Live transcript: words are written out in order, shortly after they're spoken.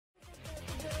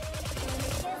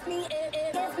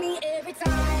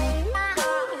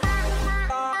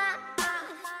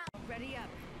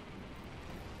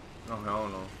hell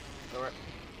no.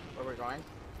 Where we're going?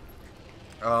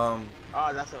 Um.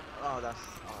 Oh, that's a. Oh, that's.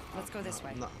 Let's go this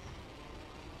way. No.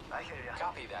 I hear ya.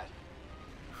 Copy that.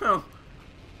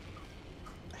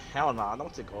 Hell no, I don't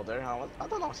want to go there. I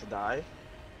don't want to die.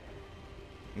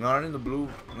 Not in the blue.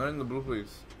 Not in the blue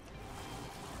place.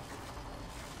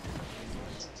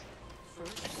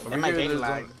 And my game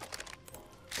lag.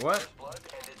 What?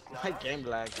 My game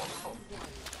lag.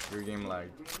 Your game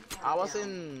lagged. I was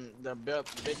in the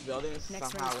big buildings.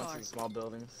 Next Somehow I round went to the small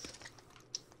buildings.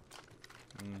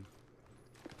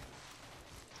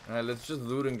 Alright, let's just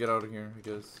loot and get out of here, I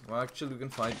guess. Well, actually, we can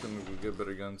fight them if we get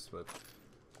better guns, but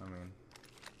I mean,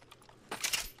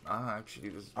 actually,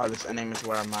 this. Oh, this enemy is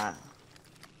where I'm at.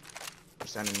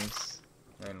 There's enemies.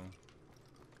 I know.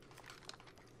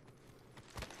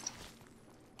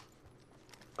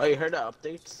 Oh, you heard the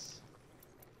updates?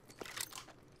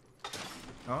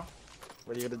 Huh?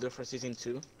 What are you gonna do for season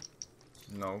 2?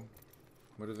 No.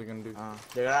 What are they gonna do?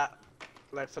 They're at,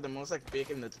 like, for the most like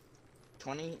big in the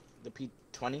 20, the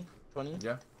P20, 20.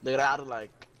 Yeah. They're out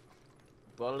like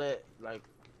bullet, like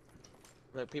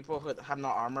people who have no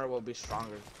armor will be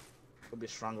stronger. Will be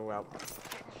stronger. Well.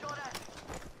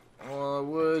 Oh,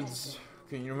 Woods.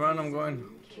 Can you run? I'm going.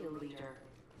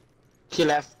 He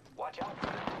left. Watch out.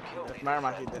 Never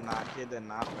mind, he did not. He did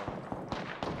not.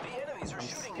 The enemies are I'm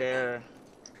shooting. scared.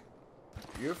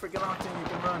 You're freaking octane. You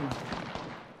can run.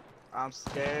 I'm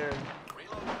scared.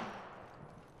 Reload.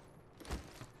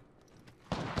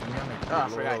 Oh, I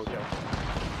forgot you.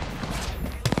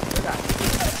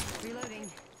 Reloading.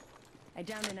 I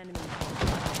downed an enemy.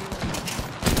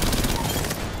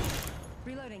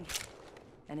 Reloading.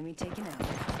 Enemy taken out.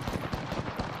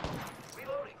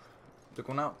 Reloading. Took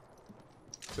one out.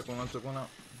 Took one out. Took one out.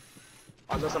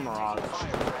 Oh, there's a mirage.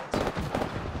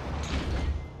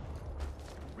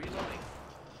 Reloading.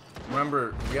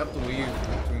 Remember, we have to leave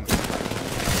between.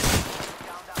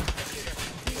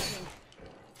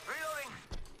 Reloading.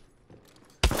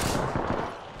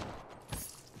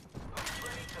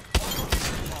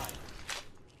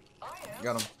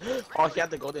 Got him. Oh, he had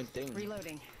the golden thing.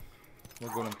 Reloading.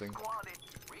 What golden thing?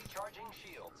 Recharging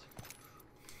shields.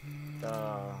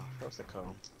 What's it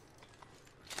called?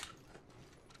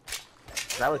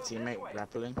 Is that our teammate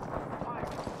grappling?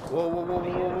 Whoa, whoa, whoa,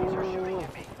 whoa, whoa, whoa.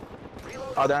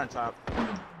 Oh, they're on top.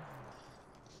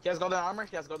 He has golden armor.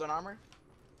 He has golden armor.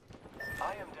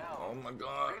 I am down. Oh my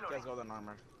god. He has golden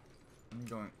armor. I'm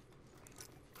going.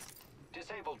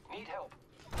 Disabled. Need help.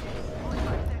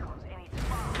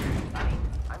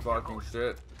 Fucking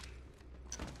shit.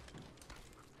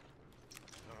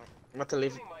 I'm about to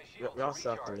leave. We also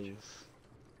have to leave.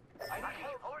 I need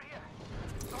help. Over here.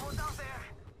 Someone's out there.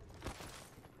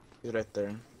 He's right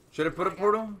there. Should I put a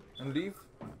portal and leave?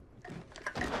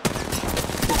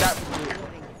 He's got.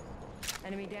 Reloading.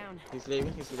 Enemy down. He's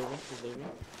leaving. He's leaving. He's leaving.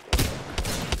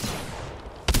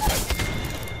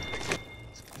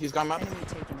 He's gone up. Enemy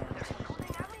taken out.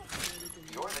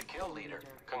 You're the kill leader.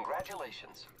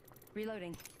 Congratulations.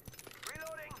 Reloading.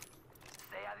 Reloading.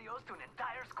 Say adios to an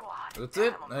entire squad. That's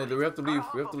it? Hey, we have to leave.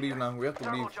 We have to leave now. We have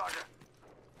to leave.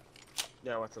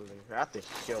 Yeah, what to leave? I have to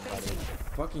kill, buddy.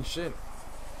 Fucking shit.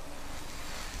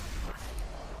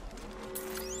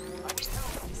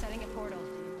 Setting a portal.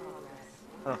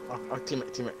 Oh,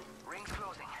 teammate. Ring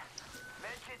closing.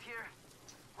 Medkit here.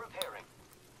 Repairing.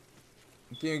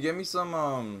 Can you get me some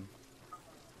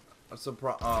Heavy?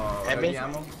 heavy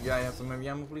ammo? Yeah, I have some heavy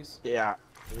ammo, please. Yeah.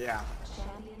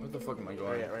 Where the fuck am I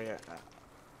Where going? you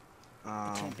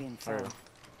at? Champion Where? fell.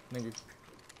 Thank you.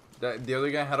 The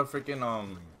other guy had a freaking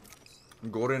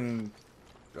golden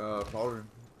powder.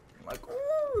 I'm like,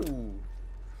 ooh.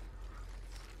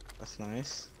 That's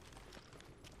nice.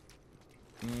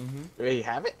 Mhm. You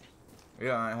have it?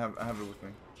 Yeah, I have it with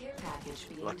me. Care package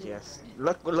being Look, yes.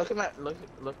 Look what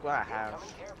I have.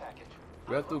 Coming care package.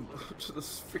 We have to go to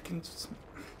this freaking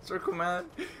circle, man.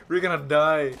 We're gonna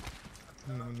die.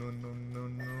 No.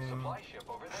 Supply ship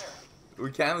over there.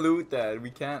 We can't loot that. We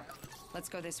can't. Let's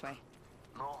go this way.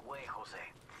 No way, Jose.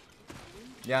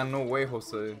 Yeah, no way,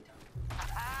 Jose. Hit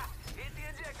the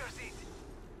ejector seat.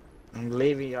 I'm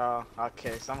leaving y'all.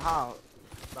 Okay, somehow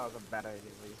that was a bad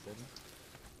idea leaving.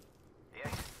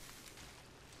 Yeah.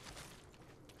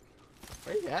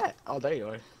 Where you at? Oh, there you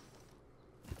are.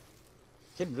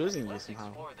 Keep losing you Let's somehow.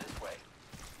 explore this way.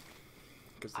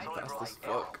 Cause it's fast as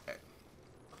fuck.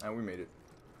 And we made it.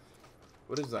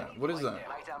 What is that? What is that?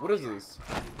 What is this?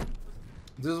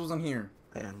 This wasn't here,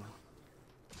 Damn.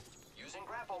 Using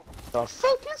grapple. The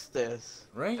fuck is this?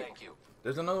 right? Thank you.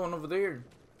 There's another one over there.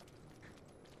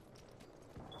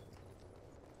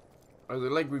 Are they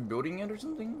like rebuilding it or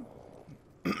something?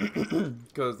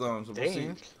 Cause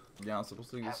Dang. Yeah, I'm supposed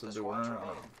to use the winner. I don't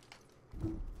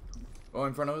know. Oh,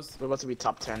 in front of us? We're about to be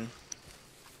top 10.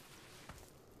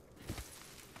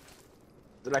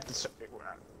 They're like the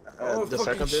Oh, the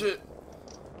fucking circle did. shit.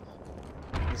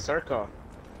 The circle.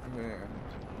 Yeah.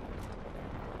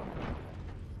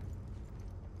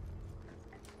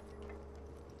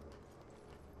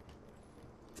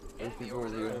 There's people over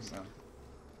here. Yeah.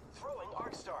 Throwing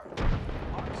Arc Star.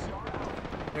 Arc Star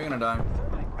out. You're gonna die.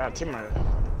 Teammate.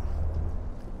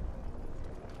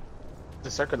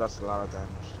 The circle does a lot of damage.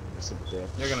 It's a bitch.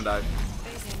 You're gonna die.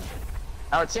 Facing.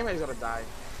 Our teammate's gonna die.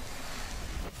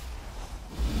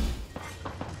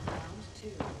 Round 2.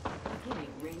 Beginning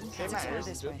ring Teammate, countdown. you're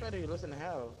This way. stupid. You listen to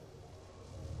hell.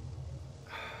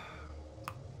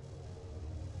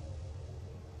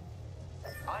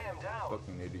 I am down.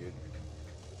 Fucking idiot.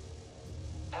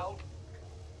 Help.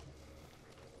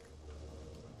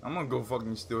 I'm gonna go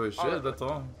fucking steal his shit, that's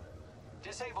all.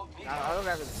 Disabled me. I don't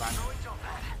have his back. Throwing jump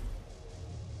pad.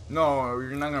 No,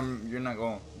 you're not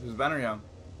going. His banner, yeah.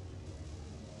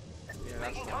 Yeah,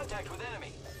 that's Making contact with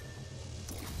enemy.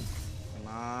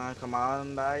 come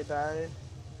on, die. Faster,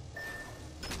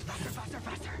 faster,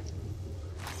 faster.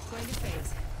 Going to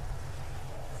phase.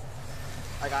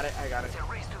 I got it. It's a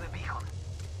race to the beacon.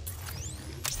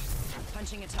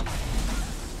 Punching a tunnel.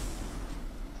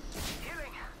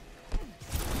 Healing.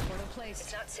 Portal placed.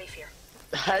 It's not safe here.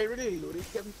 I really looted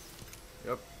him.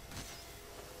 Yep.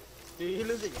 Dude, he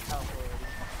losing health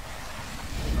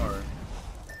already. Alright.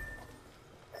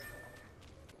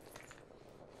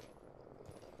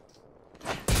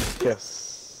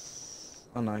 Yes.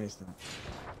 Oh no, he's not.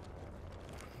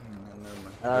 Never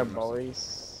mind. Alright,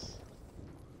 boys.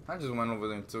 I just went over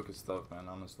there and took his stuff, man,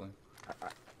 honestly.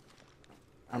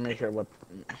 I make her what.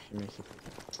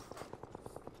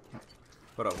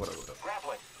 What up?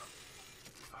 Grappling.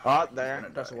 Oh, there.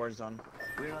 That's a war zone.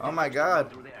 Oh my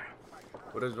god.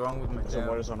 What is wrong with my There's a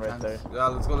war zone right there. Yeah,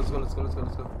 let's go. Must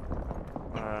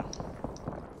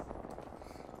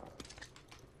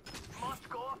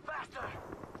go faster.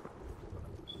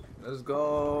 Let's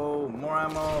go. More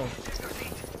ammo.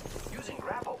 Using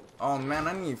grapple. Oh man,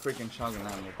 I need freaking shotgun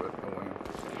ammo, but no way.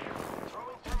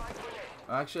 Throwing thermite grenade.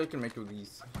 Actually, I can make it with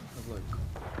these. I have like.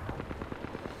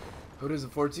 What is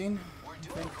it, 14? We're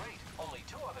doing great. Only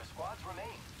 2 other squads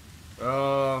remain.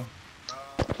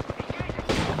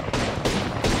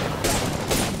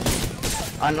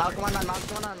 I knocked one. Down 1.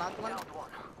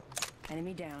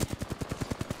 Enemy down.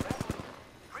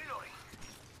 Reloading.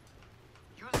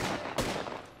 Using grenade.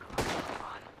 Come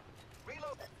on.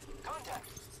 Reload. Contact.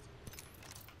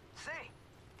 See.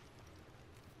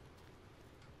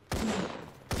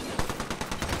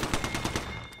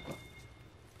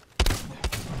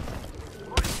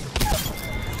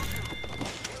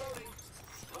 Reloading.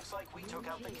 Looks like we took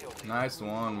out the kill leader. Nice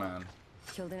one, man.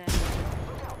 Killed an enemy.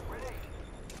 Look out, grenade.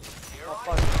 Here Oh, I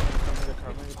fuck. am.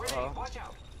 Grenade, watch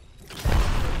out.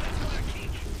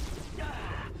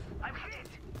 I'm hit.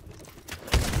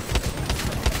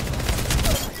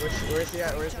 Where is he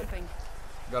at? Jumping.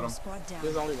 Got him. Squad down.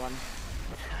 There's only one.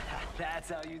 That's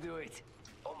how you do it.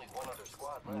 Only 1 other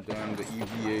squad left. Damn, the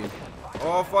EVA.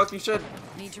 Oh, fucking shit.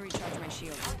 Need to recharge my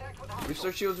shield. Contact with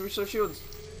Restore shields.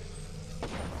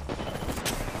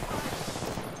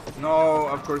 No,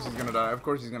 of course he's gonna die.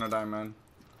 Man.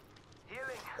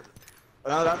 healing.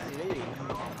 No, that's me.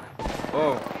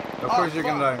 Oh, of course you're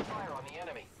gonna die. Fire on the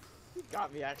enemy. He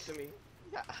got me actually.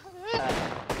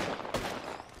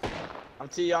 I'm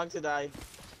too young to die.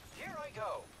 Here I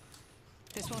go.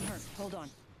 This won't hurt. Hold on.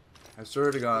 I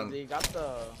swear to God. He got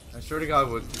the. If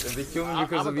they kill me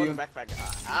because of I'm a you. golden backpack.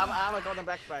 I'm a golden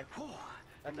backpack.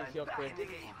 That can I'm kill back quick. in the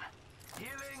game.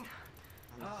 Healing.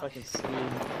 I'm fucking screwed.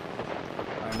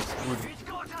 I'm screwed. It's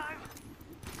go time.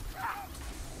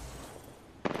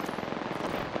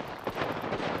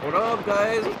 What up,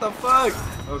 guys? What the fuck?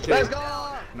 Okay. Let's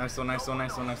go! Nice one.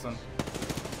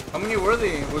 How many were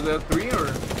they? Was there 3 or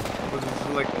was it just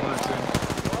like 1 or 2?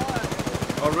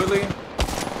 Oh, really?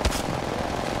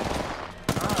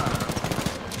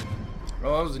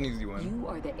 Oh, that was an easy one. You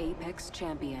are the Apex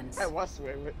champions. That was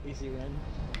a easy win.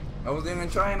 I wasn't even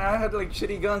trying. I had like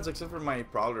shitty guns except for my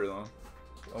prowler though.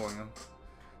 Oh my god.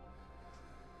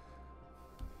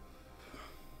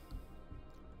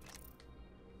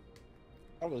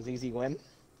 That was easy win.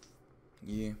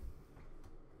 Yeah.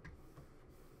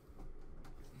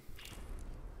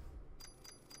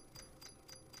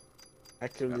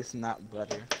 Actually, it's not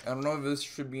better. I don't know if this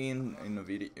should be in a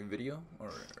video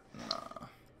or nah.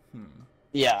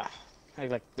 Yeah.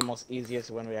 Like the most easiest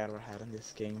win we ever had in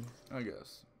this game. I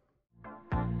guess.